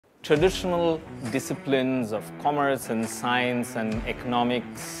traditional disciplines of commerce and science and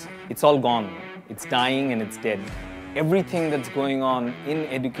economics, it's all gone. It's dying and it's dead. Everything that's going on in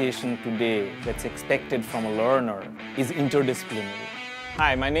education today that's expected from a learner is interdisciplinary.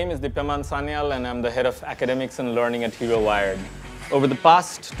 Hi, my name is Deepam and I'm the head of academics and learning at Hero Vired. Over the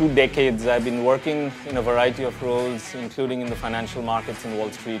past 2 decades, I've been working in a variety of roles, including in the financial markets in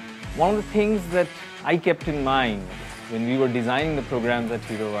Wall Street. One of the things that I kept in mind when we were designing the programs at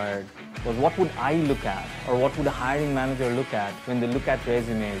Hero Vired was what would I look at, or what would a hiring manager look at when they look at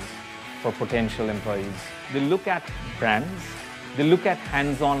resumes for potential employees. They look at brands, they look at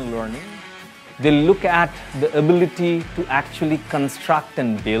hands-on learning, they look at the ability to actually construct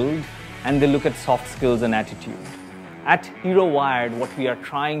and build, and they look at soft skills and attitude. At Hero Vired, what we are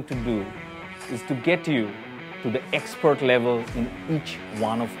trying to do is to get you to the expert level in each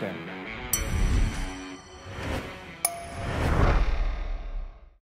one of them.